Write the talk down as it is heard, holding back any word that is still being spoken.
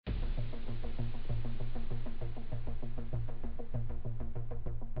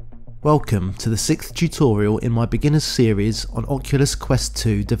Welcome to the 6th tutorial in my beginners series on Oculus Quest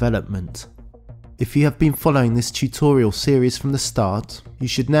 2 development. If you have been following this tutorial series from the start, you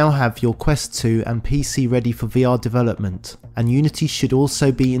should now have your Quest 2 and PC ready for VR development, and Unity should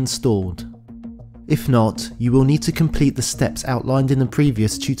also be installed. If not, you will need to complete the steps outlined in the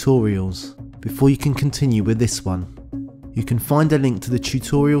previous tutorials before you can continue with this one. You can find a link to the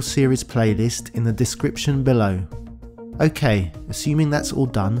tutorial series playlist in the description below. Okay, assuming that's all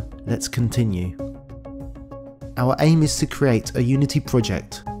done, let's continue. Our aim is to create a Unity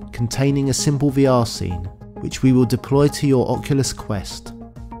project containing a simple VR scene, which we will deploy to your Oculus Quest.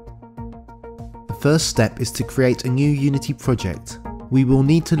 The first step is to create a new Unity project. We will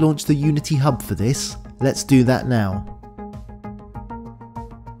need to launch the Unity Hub for this. Let's do that now.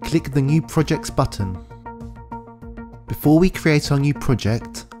 Click the New Projects button. Before we create our new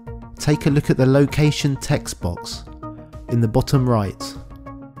project, take a look at the location text box in the bottom right.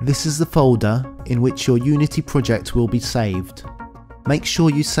 This is the folder in which your Unity project will be saved. Make sure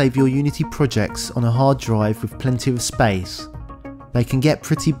you save your Unity projects on a hard drive with plenty of space. They can get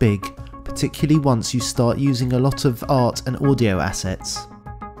pretty big, particularly once you start using a lot of art and audio assets.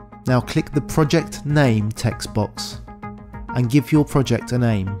 Now click the Project Name text box and give your project a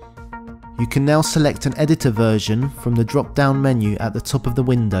name. You can now select an editor version from the drop-down menu at the top of the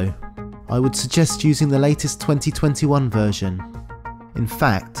window. I would suggest using the latest 2021 version. In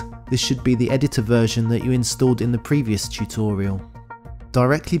fact, this should be the editor version that you installed in the previous tutorial.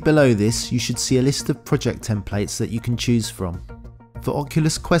 Directly below this, you should see a list of project templates that you can choose from. For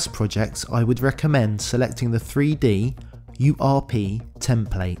Oculus Quest projects, I would recommend selecting the 3D URP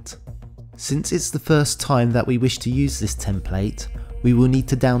template. Since it's the first time that we wish to use this template, we will need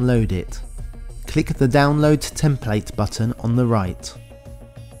to download it. Click the Download Template button on the right.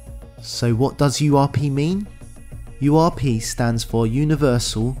 So what does URP mean? URP stands for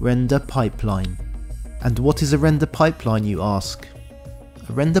Universal Render Pipeline. And what is a render pipeline, you ask?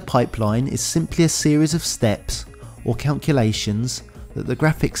 A render pipeline is simply a series of steps or calculations that the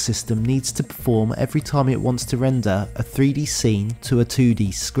graphics system needs to perform every time it wants to render a 3D scene to a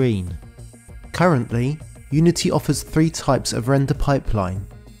 2D screen. Currently, Unity offers 3 types of render pipeline.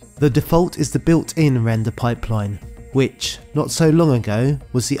 The default is the built-in render pipeline, which, not so long ago,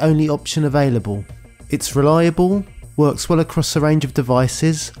 was the only option available. It's reliable, works well across a range of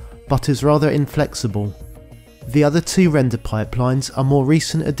devices, but is rather inflexible. The other 2 render pipelines are more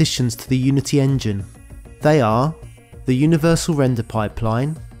recent additions to the Unity engine. They are the Universal Render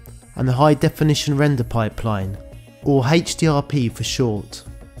Pipeline and the High Definition Render Pipeline, or HDRP for short.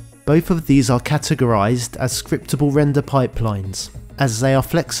 Both of these are categorized as scriptable render pipelines, as they are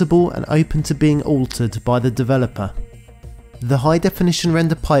flexible and open to being altered by the developer. The High Definition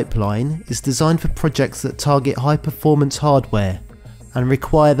Render Pipeline is designed for projects that target high performance hardware and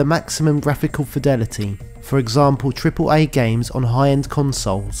require the maximum graphical fidelity, for example AAA games on high-end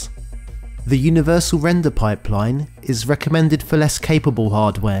consoles. The Universal Render Pipeline is recommended for less capable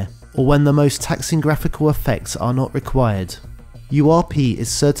hardware, or when the most taxing graphical effects are not required. URP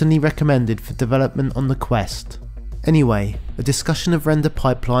is certainly recommended for development on the Quest. Anyway, a discussion of render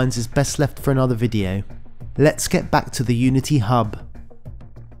pipelines is best left for another video. Let's get back to the Unity Hub.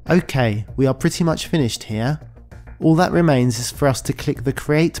 Okay, we are pretty much finished here. All that remains is for us to click the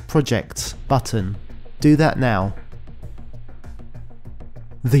Create Projects button. Do that now.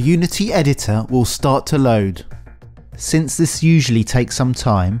 The Unity editor will start to load. Since this usually takes some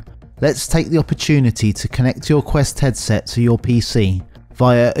time, let's take the opportunity to connect your Quest headset to your PC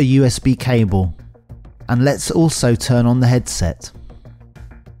via a USB cable. And let's also turn on the headset.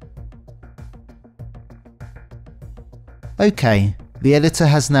 Okay, the editor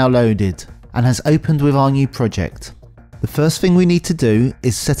has now loaded and has opened with our new project. The first thing we need to do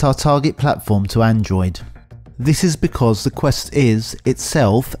is set our target platform to Android. This is because the Quest is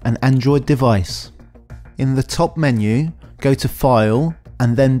itself an Android device. In the top menu, go to File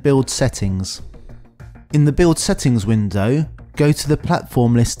and then Build Settings. In the Build Settings window, go to the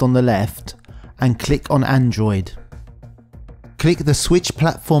platform list on the left and click on Android. Click the Switch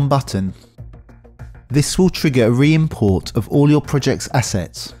Platform button. This will trigger a re-import of all your project's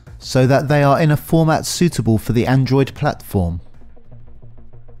assets, so that they are in a format suitable for the Android platform.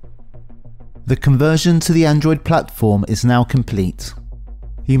 The conversion to the Android platform is now complete.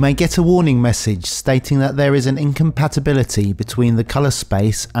 You may get a warning message stating that there is an incompatibility between the colour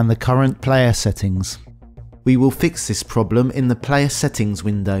space and the current player settings. We will fix this problem in the Player Settings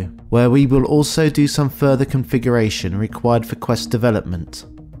window, where we will also do some further configuration required for Quest development.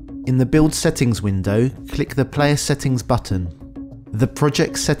 In the Build Settings window, click the Player Settings button. The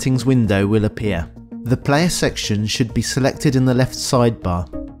Project Settings window will appear. The player section should be selected in the left sidebar.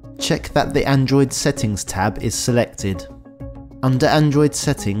 check that the Android Settings tab is selected. Under Android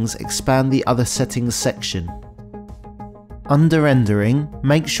Settings, expand the Other Settings section. Under Rendering,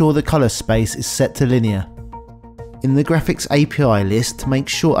 make sure the colour space is set to linear. In the Graphics API list, make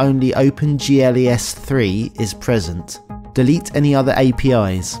sure only OpenGLES 3 is present. Delete any other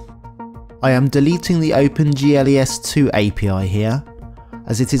APIs. I am deleting the OpenGLES 2 API here,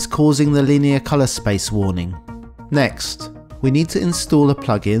 as it is causing the linear colour space warning. Next, we need to install a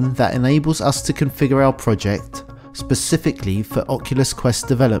plugin that enables us to configure our project specifically for Oculus Quest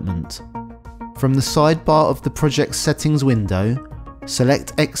development. From the sidebar of the project settings window,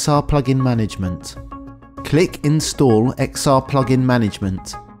 select XR Plugin Management. Click Install XR Plugin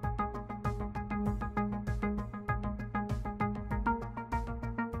Management.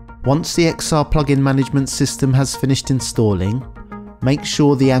 Once the XR Plugin Management system has finished installing, make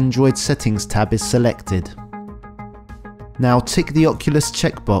sure the Android Settings tab is selected. Now tick the Oculus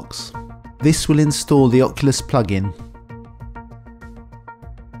checkbox. This will install the Oculus plugin.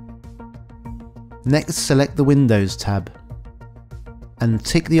 Next, select the Windows tab and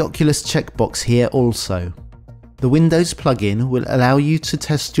tick the Oculus checkbox here also. The Windows plugin will allow you to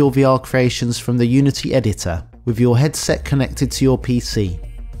test your VR creations from the Unity editor with your headset connected to your PC.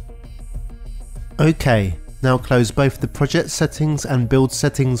 OK, now close both the project settings and build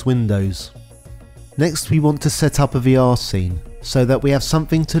settings windows. Next, we want to set up a VR scene so that we have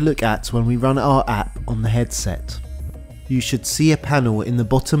something to look at when we run our app on the headset. You should see a panel in the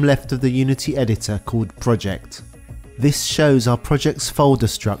bottom left of the Unity editor called Project. This shows our project's folder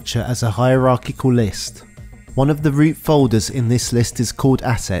structure as a hierarchical list. One of the root folders in this list is called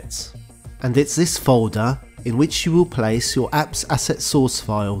Assets, and it's this folder in which you will place your app's asset source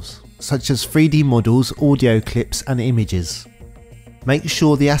files, such as 3D models, audio clips and images. Make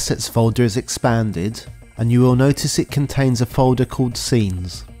sure the Assets folder is expanded, and you will notice it contains a folder called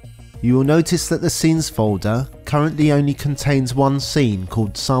Scenes. You will notice that the Scenes folder currently only contains one scene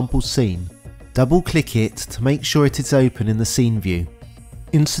called Sample Scene. Double click it to make sure it is open in the scene view.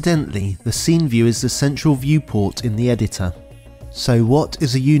 Incidentally, the scene view is the central viewport in the editor. So what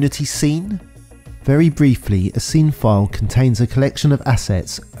is a Unity scene? Very briefly, a scene file contains a collection of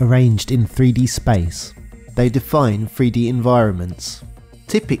assets arranged in 3D space. They define 3D environments.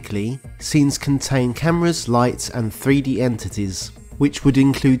 Typically, scenes contain cameras, lights and 3D entities, which would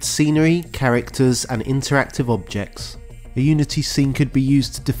include scenery, characters and interactive objects. A Unity scene could be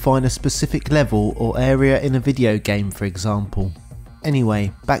used to define a specific level or area in a video game, for example.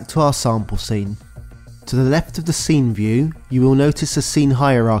 Anyway, back to our sample scene. To the left of the scene view, you will notice a scene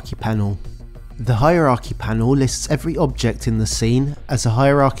hierarchy panel. The hierarchy panel lists every object in the scene as a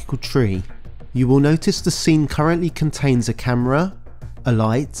hierarchical tree. You will notice the scene currently contains a camera, a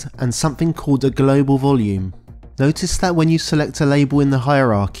light, and something called a global volume. Notice that when you select a label in the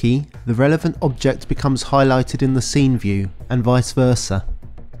hierarchy, the relevant object becomes highlighted in the scene view, and vice versa.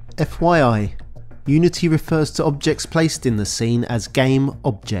 FYI, Unity refers to objects placed in the scene as game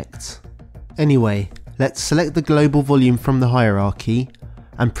objects. Anyway, let's select the global volume from the hierarchy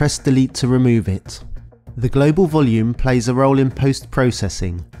and press delete to remove it. The global volume plays a role in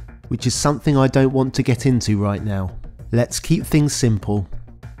post-processing, which is something I don't want to get into right now. Let's keep things simple.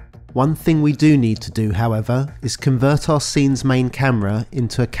 One thing we do need to do, however, is convert our scene's main camera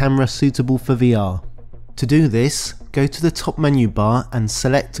into a camera suitable for VR. To do this, go to the top menu bar and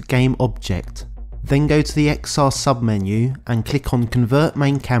select Game Object. Then go to the XR submenu and click on Convert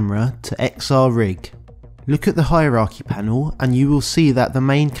Main Camera to XR Rig. Look at the hierarchy panel and you will see that the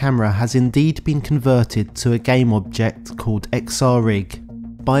main camera has indeed been converted to a game object called XR Rig.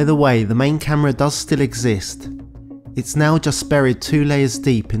 By the way, the main camera does still exist. It's now just buried 2 layers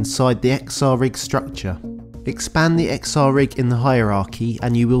deep inside the XR Rig structure. Expand the XR Rig in the hierarchy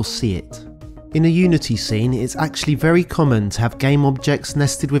and you will see it. In a Unity scene, it's actually very common to have game objects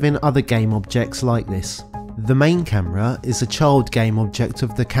nested within other game objects like this. The main camera is a child game object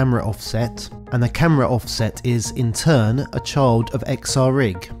of the camera offset, and the camera offset is, in turn, a child of XR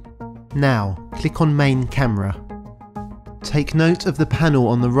Rig. Now, click on Main Camera. Take note of the panel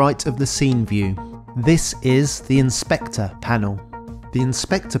on the right of the scene view. This is the Inspector panel. The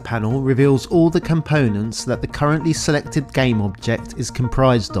Inspector panel reveals all the components that the currently selected game object is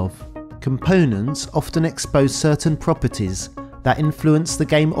comprised of. Components often expose certain properties that influence the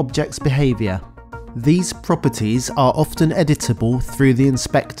game object's behaviour. These properties are often editable through the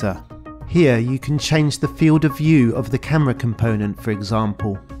Inspector. Here you can change the field of view of the camera component, for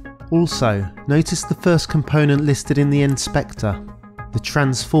example. Also, notice the first component listed in the Inspector, the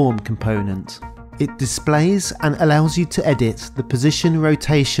Transform component. It displays and allows you to edit the position,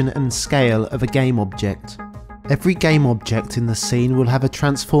 rotation and scale of a game object. Every game object in the scene will have a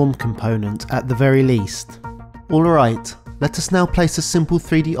transform component at the very least. Alright, let us now place a simple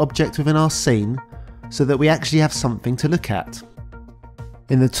 3D object within our scene so that we actually have something to look at.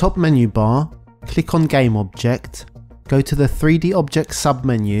 In the top menu bar, click on Game Object, go to the 3D Object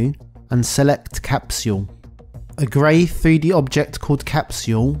submenu and select Capsule. A grey 3D object called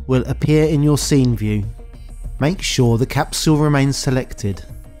Capsule will appear in your scene view. Make sure the capsule remains selected.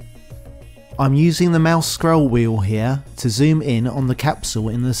 I'm using the mouse scroll wheel here to zoom in on the capsule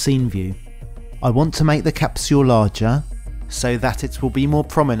in the scene view. I want to make the capsule larger so that it will be more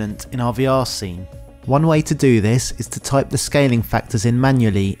prominent in our VR scene. One way to do this is to type the scaling factors in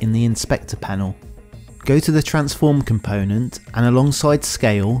manually in the inspector panel. Go to the transform component and alongside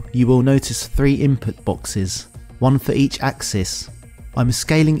scale you will notice 3 input boxes, one for each axis. I'm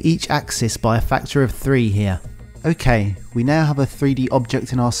scaling each axis by a factor of 3 here. Okay, we now have a 3D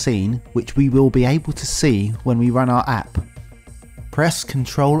object in our scene which we will be able to see when we run our app. Press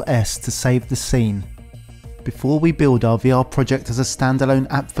Ctrl S to save the scene. Before we build our VR project as a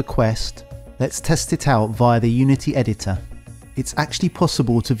standalone app for Quest, let's test it out via the Unity editor. It's actually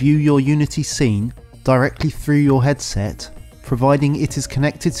possible to view your Unity scene directly through your headset, providing it is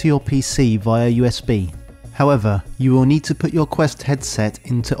connected to your PC via USB. However, you will need to put your Quest headset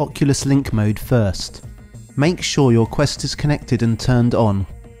into Oculus Link mode first. Make sure your Quest is connected and turned on.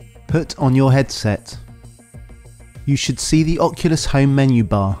 Put on your headset. You should see the Oculus home menu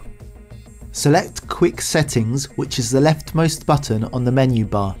bar. Select Quick Settings, which is the leftmost button on the menu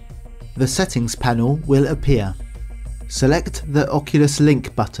bar. The settings panel will appear. Select the Oculus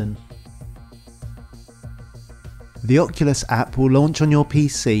Link button. The Oculus app will launch on your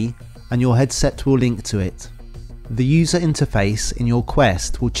PC and your headset will link to it. The user interface in your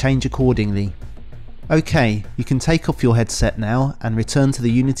Quest will change accordingly. Okay, you can take off your headset now and return to the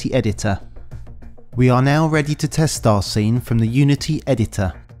Unity editor. We are now ready to test our scene from the Unity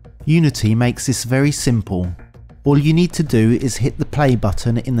editor. Unity makes this very simple. All you need to do is hit the play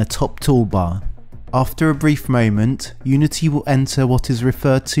button in the top toolbar. After a brief moment, Unity will enter what is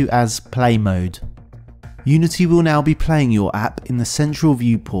referred to as play mode. Unity will now be playing your app in the central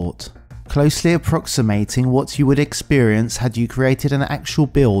viewport, closely approximating what you would experience had you created an actual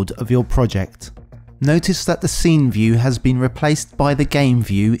build of your project. Notice that the scene view has been replaced by the game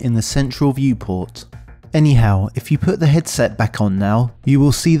view in the central viewport. Anyhow, if you put the headset back on now, you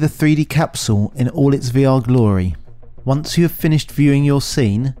will see the 3D capsule in all its VR glory. Once you have finished viewing your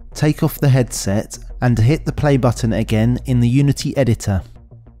scene, take off the headset and hit the play button again in the Unity editor.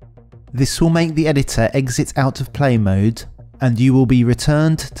 This will make the editor exit out of play mode and you will be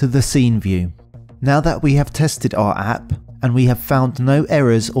returned to the scene view. Now that we have tested our app and we have found no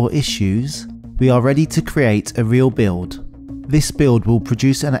errors or issues, we are ready to create a real build. This build will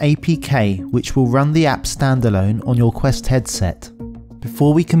produce an APK which will run the app standalone on your Quest headset.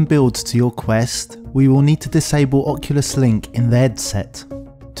 Before we can build to your Quest, we will need to disable Oculus Link in the headset.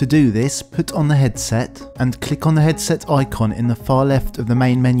 To do this, put on the headset and click on the headset icon in the far left of the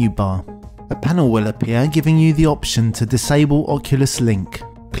main menu bar. A panel will appear giving you the option to disable Oculus Link.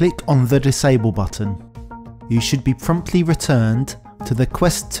 Click on the Disable button. You should be promptly returned to the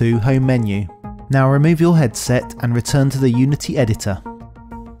Quest 2 home menu. Now remove your headset and return to the Unity editor.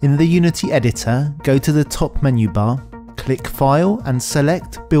 In the Unity editor, go to the top menu bar, click File and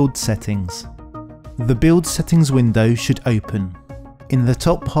select Build Settings. The Build Settings window should open. In the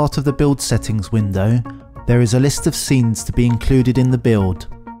top part of the Build Settings window, there is a list of scenes to be included in the build.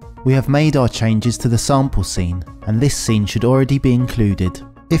 We have made our changes to the sample scene, and this scene should already be included.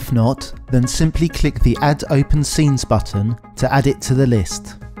 If not, then simply click the Add Open Scenes button to add it to the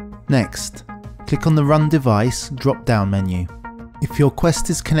list. Next, click on the Run Device drop-down menu. If your Quest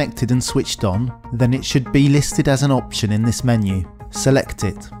is connected and switched on, then it should be listed as an option in this menu. Select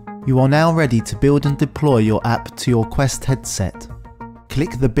it. You are now ready to build and deploy your app to your Quest headset.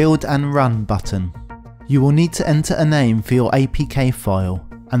 Click the Build and Run button. You will need to enter a name for your APK file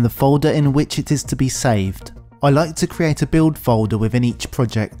and the folder in which it is to be saved. I like to create a build folder within each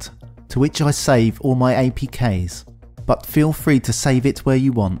project, to which I save all my APKs, but feel free to save it where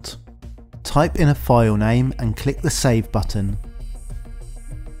you want. Type in a file name and click the Save button.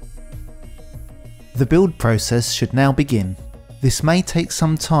 The build process should now begin. This may take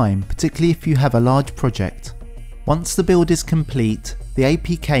some time, particularly if you have a large project. Once the build is complete, the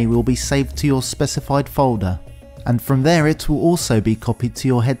APK will be saved to your specified folder, and from there it will also be copied to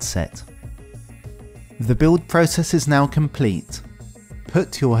your headset. The build process is now complete.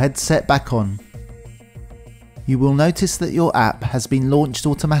 Put your headset back on. You will notice that your app has been launched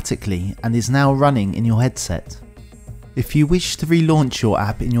automatically and is now running in your headset. If you wish to relaunch your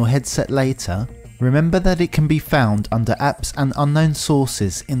app in your headset later, Remember that it can be found under Apps and Unknown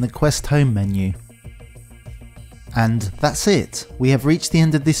Sources in the Quest home menu. And that's it, we have reached the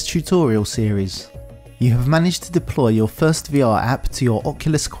end of this tutorial series. You have managed to deploy your first VR app to your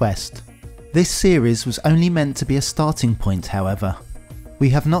Oculus Quest. This series was only meant to be a starting point, however.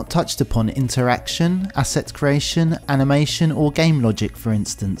 We have not touched upon interaction, asset creation, animation or game logic for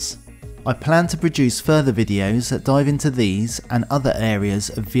instance. I plan to produce further videos that dive into these and other areas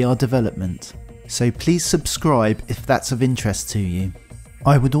of VR development, so please subscribe if that's of interest to you.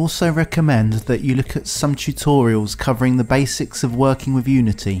 I would also recommend that you look at some tutorials covering the basics of working with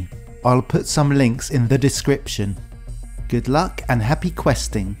Unity. I'll put some links in the description. Good luck and happy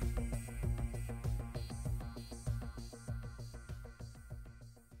questing!